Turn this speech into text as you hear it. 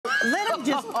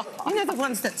just, you know, the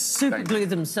ones that super glue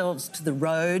themselves to the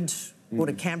road or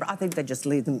to Canberra, I think they just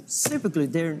leave them super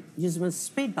glued there and use them as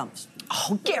speed bumps.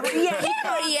 Oh, Kerri Anne!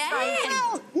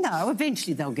 Well, no,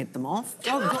 eventually they'll get them off.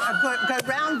 I'll go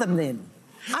round them then.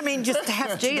 I mean, just to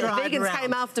have to Gee, the drive vegans around.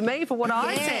 came after me for what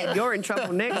I said. You're in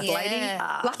trouble next, lady.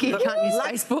 Lucky you can't use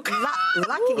Facebook.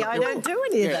 Lucky I don't do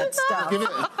any of that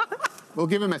stuff. We'll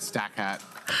give him a stack hat.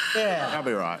 Yeah. That'll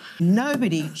be right.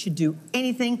 Nobody should do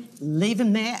anything, leave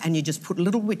them there, and you just put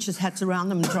little witches' hats around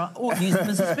them and or use them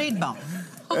as a speed bump.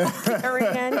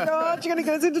 Kerri Anne, God, you're going to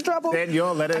get us into trouble. Send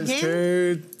your letters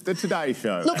to the Today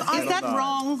Show. Look, is that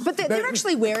wrong? But they're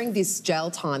actually wearing this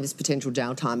jail time, this potential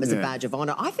jail time, as a badge of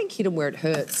honour. I think hit them where it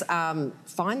hurts.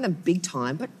 Fine them big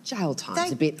time, but jail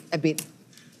time's a bit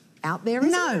out there, isn't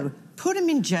it? No, put them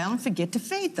in jail and forget to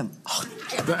feed them.